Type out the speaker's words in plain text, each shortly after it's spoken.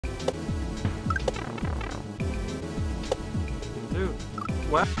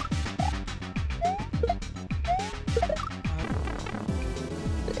What?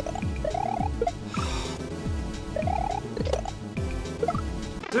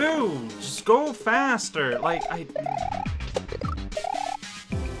 Dude, just go faster. Like,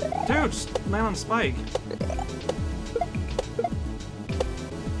 Dude, just land on Spike.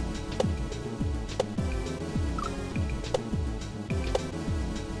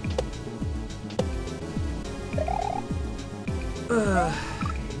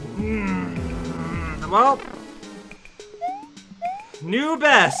 Well, new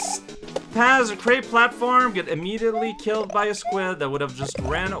best. Pass a crate platform, get immediately killed by a squid that would have just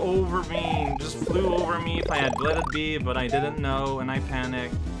ran over me, just flew over me if I had let it be, but I didn't know, and I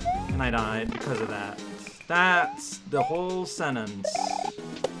panicked, and I died because of that. That's the whole sentence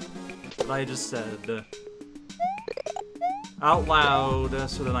that I just said. Out loud,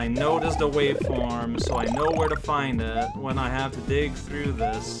 so that I notice the waveform, so I know where to find it when I have to dig through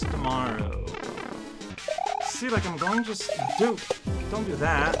this tomorrow. See, like, I'm going just... Dude, don't do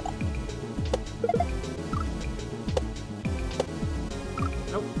that.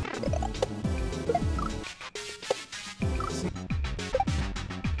 Nope.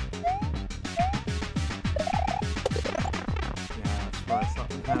 Yeah, that's what I thought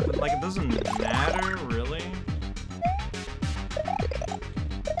would happen. Like, it doesn't matter, really.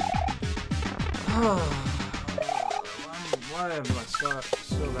 Why am I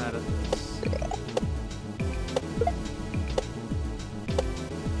so bad at this?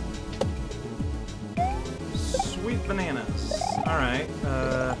 Sweet bananas. Alright,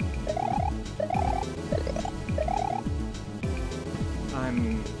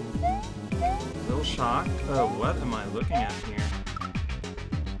 I'm a little shocked. What am I looking at here?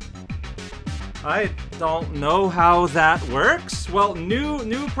 I don't know how that works. Well,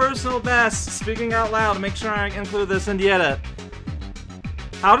 new personal best. Speaking out loud, make sure I include this in the edit.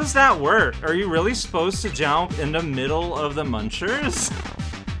 How does that work? Are you really supposed to jump in the middle of the munchers?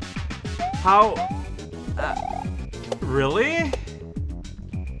 How? Really?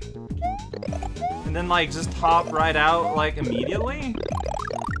 And then like just hop right out like immediately?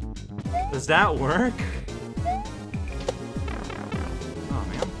 Does that work?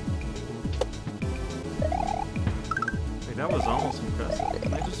 That was almost impressive.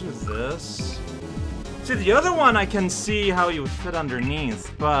 Can I just do this? See, the other one I can see how you would fit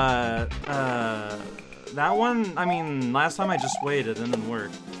underneath, but that one, I mean, last time I just waited and it didn't work.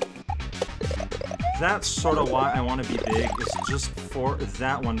 That's sort of why I want to be big, is just for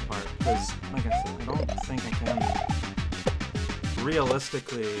that one part, because, like I said, I don't think I can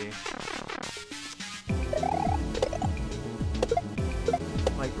realistically,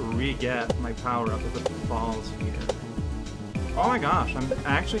 like, re-get my power-up if it falls here. Oh my gosh, I'm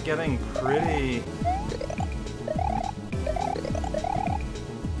actually getting pretty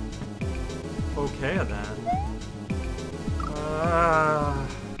okay at that.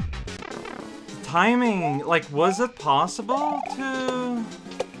 Timing, like, was it possible to...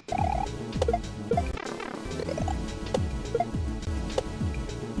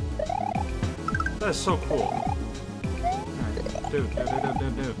 That is so cool. Alright,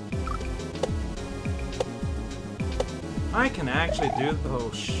 dude. I can actually do... Oh,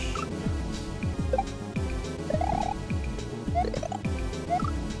 shit.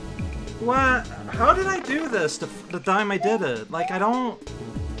 What? How did I do this the time I did it? Like, I don't...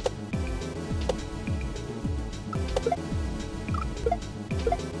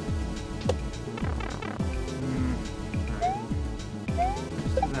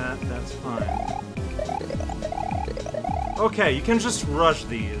 Alright. That's fine. Okay, you can just rush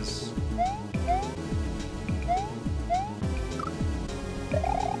these.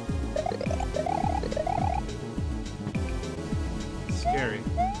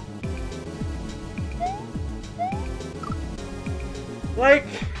 Like,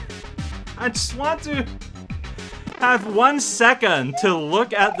 I just want to have 1 second to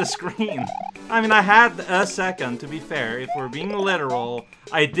look at the screen. I mean, I had a second, to be fair. If we're being literal,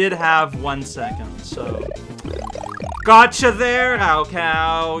 I did have 1 second, so... Gotcha there,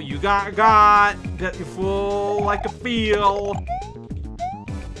 cow. You got. Get you full like a feel.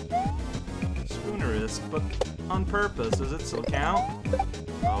 Spooner-esque, but on purpose. Does it still count?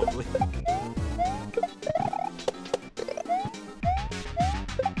 Probably.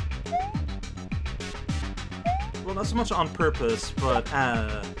 Well, not so much on purpose, but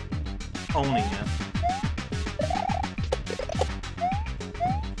owning it.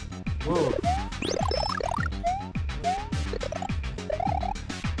 Whoa.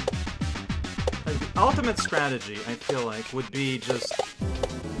 Like, the ultimate strategy, I feel like, would be just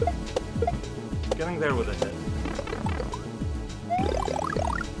getting there with a hit.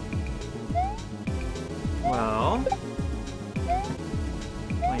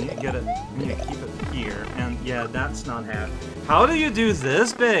 get it, I need to keep it here, and yeah, that's not happening. How do you do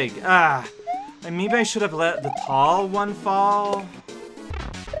this big? Ah, maybe I should have let the tall one fall.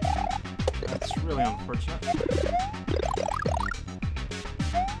 That's really unfortunate.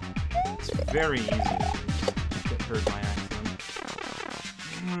 It's very easy to get hurt by accident.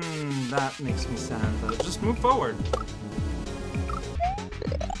 That makes me sad, though. Just move forward.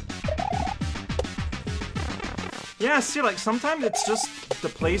 Yeah, see, like, sometimes it's just the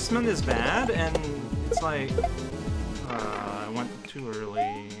placement is bad, and it's like, I went too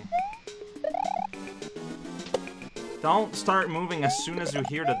early. Don't start moving as soon as you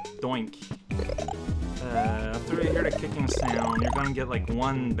hear the doink. After you hear the kicking sound, you're gonna get, like,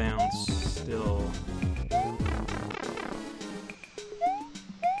 one bounce still.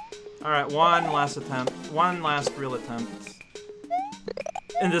 Alright, one last attempt. One last real attempt.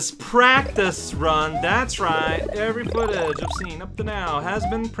 In this practice run, that's right, every footage I've seen up to now has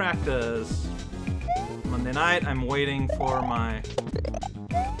been practiced. Monday night, I'm waiting for my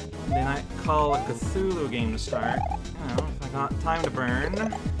Monday night Call of Cthulhu game to start. You know, if I got time to burn,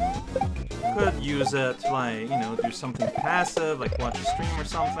 could use it to, like, you know, do something passive, like watch a stream or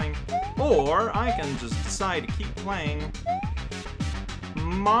something. Or I can just decide to keep playing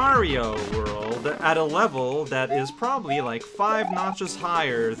Mario World at a level that is probably like 5 notches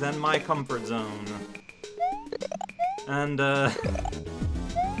higher than my comfort zone. And, I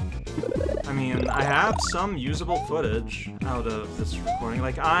mean, I have some usable footage out of this recording.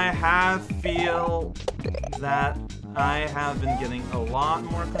 Like, I feel that I have been getting a lot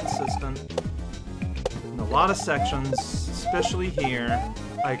more consistent in a lot of sections, especially here.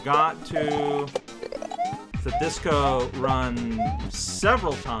 I got to the disco run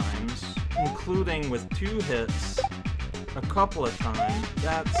several times, including with 2 hits a couple of times.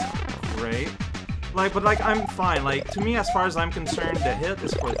 That's great. Like, but like, I'm fine. Like, to me, as far as I'm concerned, the hit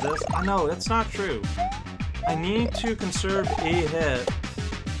is for this. Oh, no, that's not true. I need to conserve a hit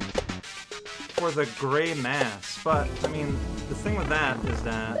for the gray mass. But, I mean, the thing with that is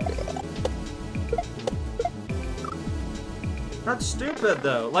that that's stupid,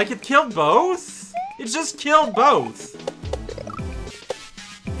 though. Like, it killed both? It just killed both.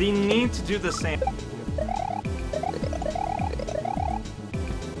 They need to do the same.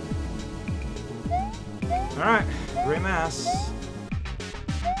 Alright, gray mass.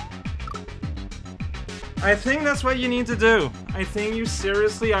 I think that's what you need to do. I think you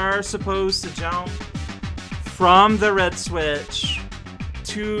seriously are supposed to jump from the red switch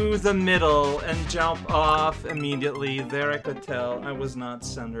to the middle and jump off immediately. There I could tell I was not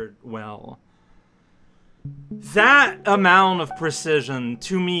centered well. That amount of precision,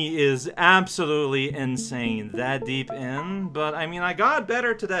 to me, is absolutely insane, that deep in, but I mean, I got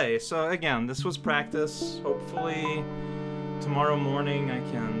better today, so again, this was practice. Hopefully, tomorrow morning I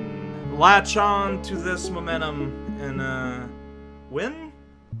can latch on to this momentum and, win?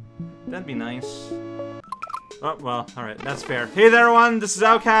 That'd be nice. Oh, well, alright, that's fair. Hey there, everyone, this is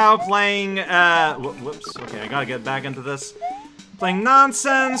raocow playing, whoops, okay, I gotta get back into this. Playing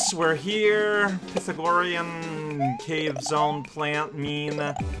nonsense, we're here, Pythagorean cave zone plant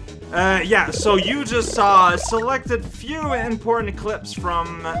meme. Yeah, so you just saw a selected few important clips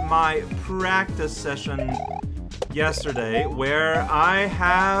from my practice session yesterday, where I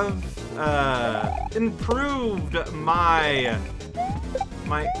have improved my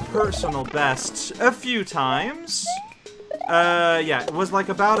personal best a few times. Yeah, it was like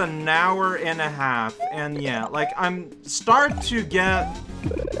about an hour and a half, and yeah, like, I'm start to get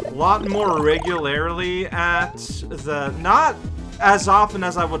a lot more regularly at the, not as often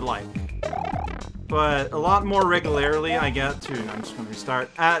as I would like, but a lot more regularly I get to, I'm just gonna restart,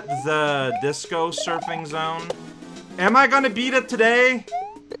 at the disco surfing zone. Am I gonna beat it today?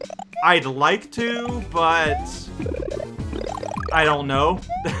 I'd like to, but I don't know.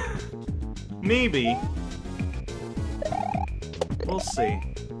 Maybe. We'll see.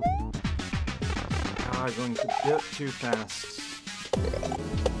 I'm going a bit too fast.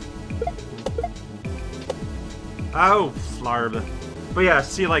 Oh, flarb. But yeah,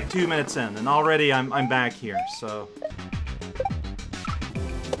 see, like 2 minutes in, and already I'm back here, so.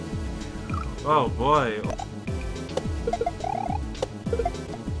 Oh boy.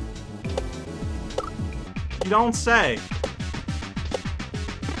 You don't say.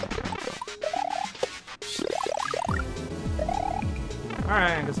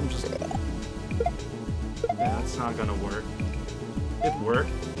 Alright, I guess I'm just... Yeah, that's not gonna work. It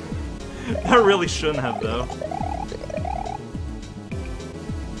worked. That really shouldn't have, though.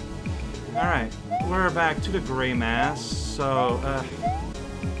 Alright, we're back to the gray mass, so,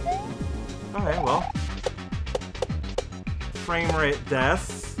 okay, well. Frame rate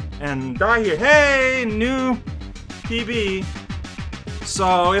death. and die here. Hey, new PB.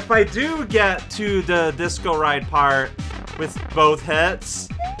 So if I do get to the disco ride part with both hits,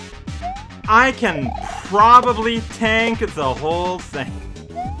 I can probably tank the whole thing.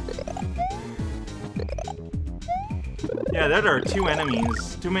 Yeah, there are too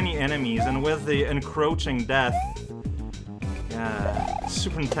many enemies, and with the encroaching death, yeah,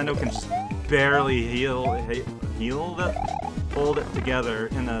 Super Nintendo can just barely hold it together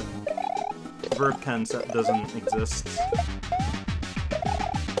in a verb tense that doesn't exist.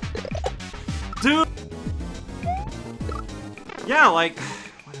 Dude! Yeah, like,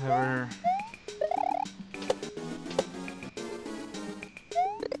 whatever.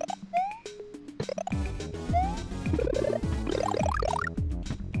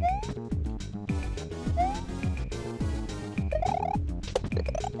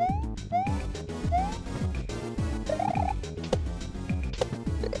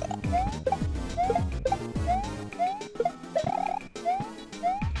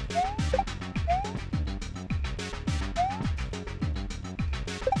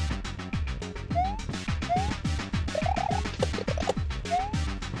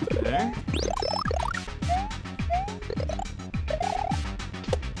 Okay.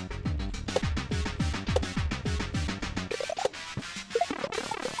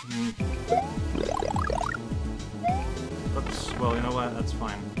 Oops, well, you know what? That's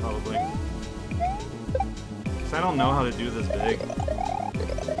fine, probably. Because I don't know how to do this big.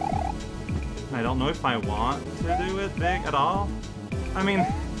 I don't know if I want to do it big at all. I mean...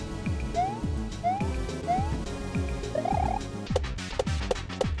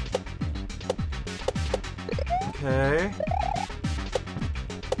 Okay.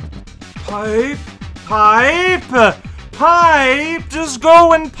 Pipe! Pipe! Pipe! Just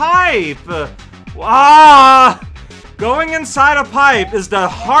go and pipe! Ah! Going inside a pipe is the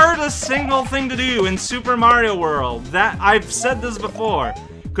hardest single thing to do in Super Mario World. That I've said this before.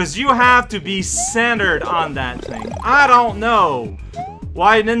 Because you have to be centered on that thing. I don't know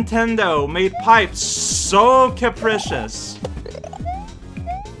why Nintendo made pipes so capricious.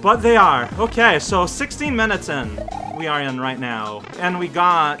 But they are. Okay, so 16 minutes in, we are in right now. And we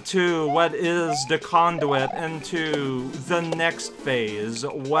got to what is the conduit into the next phase,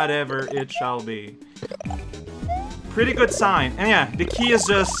 whatever it shall be. Pretty good sign. And yeah, the key is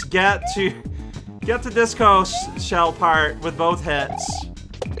just get to disco shell part with both hits.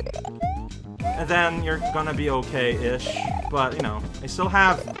 And then you're gonna be okay-ish. But, you know, I still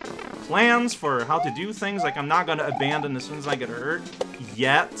have plans for how to do things. Like, I'm not gonna abandon as soon as I get hurt.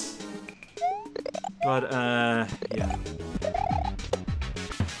 Yet. But, yeah.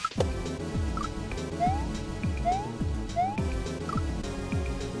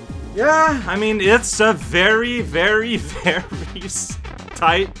 Yeah, I mean, it's a very, very, very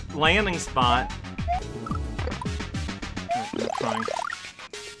tight landing spot. I'm trying.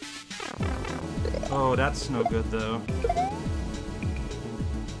 Oh, that's no good, though.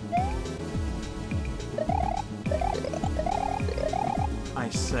 I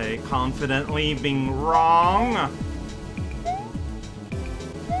say, confidently being wrong.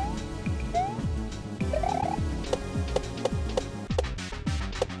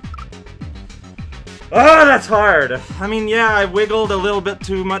 Oh, that's hard. I mean, yeah, I wiggled a little bit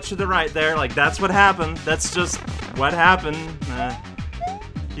too much to the right there. Like, that's what happened. That's just what happened.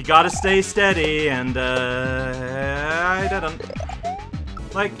 You gotta stay steady, and, I didn't.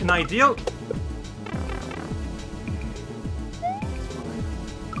 Like, an ideal...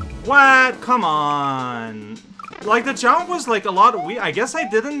 What? Come on. Like, the jump was, like, a lot of I guess I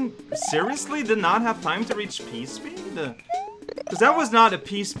seriously did not have time to reach P-speed? Because that was not a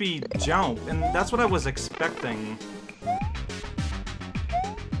P-speed jump, and that's what I was expecting.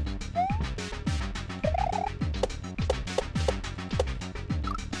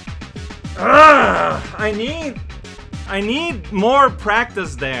 Ugh! I need more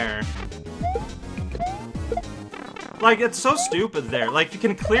practice there. Like, it's so stupid there. Like, you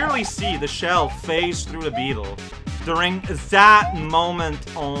can clearly see the shell phase through the beetle during that moment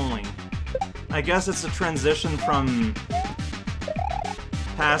only. I guess it's a transition from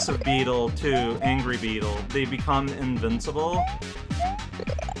passive beetle to angry beetle. They become invincible.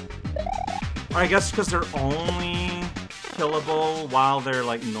 Or I guess because they're only killable while they're,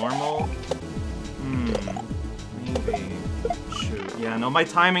 like, normal. Maybe. Shoot. Yeah, no, my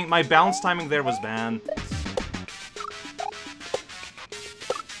bounce timing there was bad.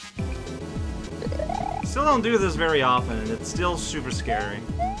 Still don't do this very often, and it's still super scary.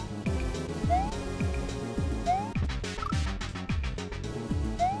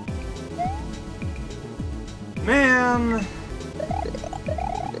 Man.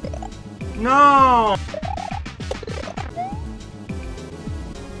 No!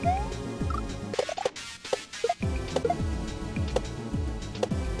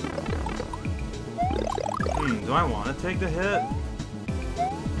 Do I want to take the hit?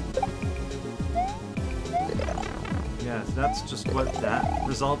 Yes, that's just what that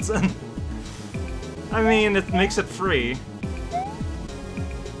results in. I mean, it makes it free.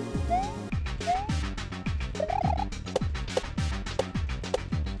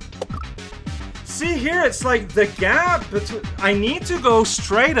 See here, it's like the gap between... I need to go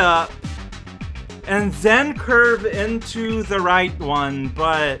straight up and then curve into the right one,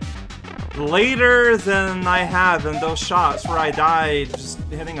 but later than I have in those shots where I died just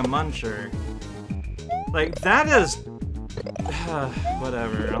hitting a muncher. Like, that is...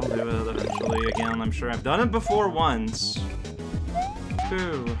 whatever, I'll do it eventually again, I'm sure. I've done it before once.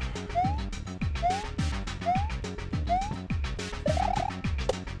 Ooh.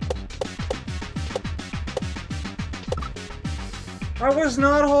 I was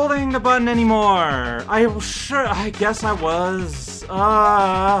not holding the button anymore. I guess I was.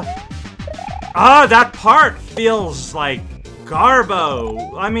 That part feels like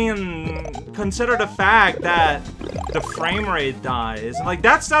garbo. I mean, consider the fact that the frame rate dies. Like,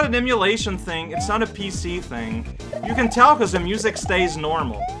 that's not an emulation thing. It's not a PC thing. You can tell because the music stays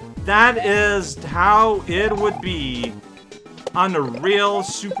normal. That is how it would be on a real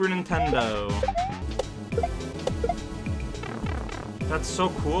Super Nintendo. That's so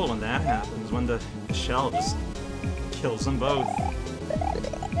cool when that happens, when the shell just kills them both.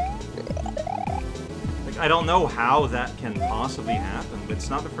 Like, I don't know how that can possibly happen, but it's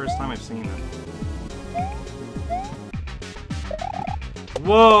not the first time I've seen it.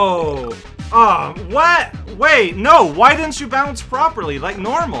 Whoa! What? Wait, no, why didn't you bounce properly, like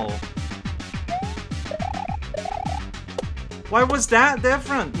normal? Why was that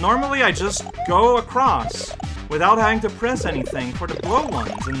different? Normally I just go across without having to press anything for the blow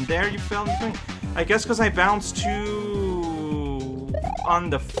ones, and there you fell in between. I guess because I bounced too on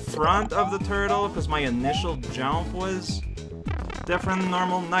the front of the turtle, because my initial jump was different than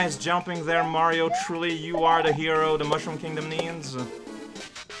normal. Nice jumping there, Mario. Truly, you are the hero the Mushroom Kingdom needs.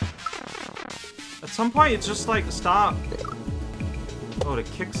 At some point, it's just like, stop. Oh, the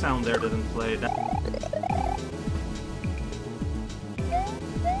kick sound there didn't play.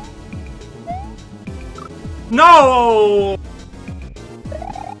 No!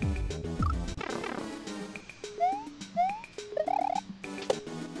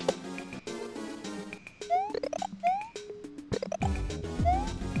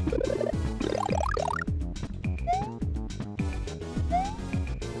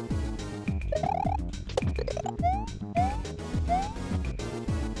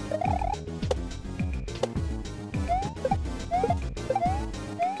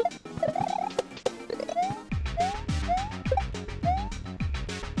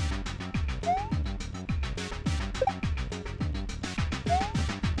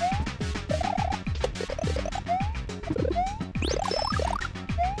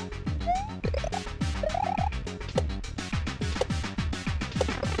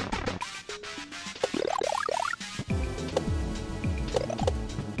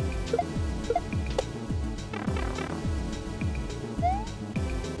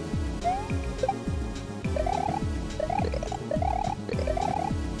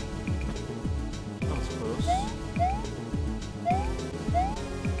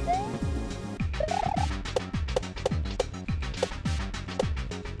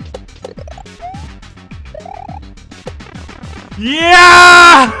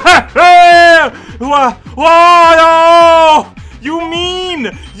 Yeah! Whoa! You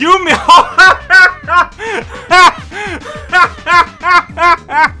mean?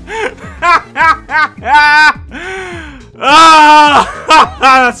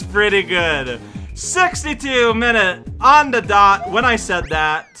 That's pretty good. 62 minute on the dot when I said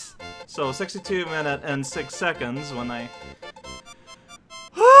that. So 62 minute and 6 seconds when I...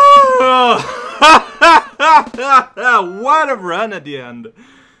 What a run at the end.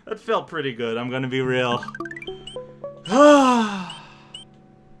 That felt pretty good, I'm gonna be real.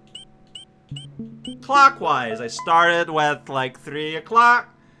 Clockwise, I started with like 3 o'clock.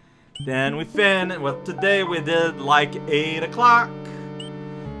 Then we finished, well, today we did like 8 o'clock.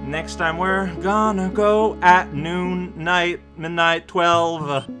 Next time we're gonna go at noon, midnight,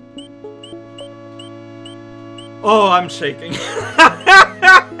 12. Oh, I'm shaking.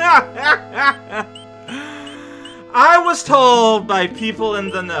 I was told by people in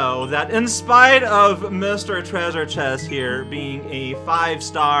the know that in spite of Mr. Treasure Chest here being a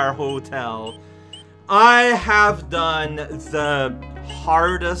 5-star hotel, I have done the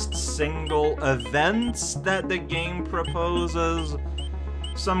hardest single events that the game proposes.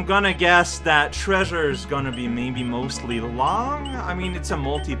 So I'm gonna guess that treasure's gonna be maybe mostly long. I mean, it's a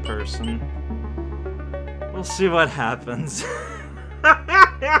multi-person. We'll see what happens.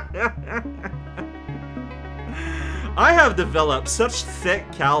 I have developed such thick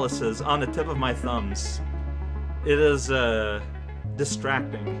calluses on the tip of my thumbs. It is,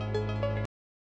 distracting.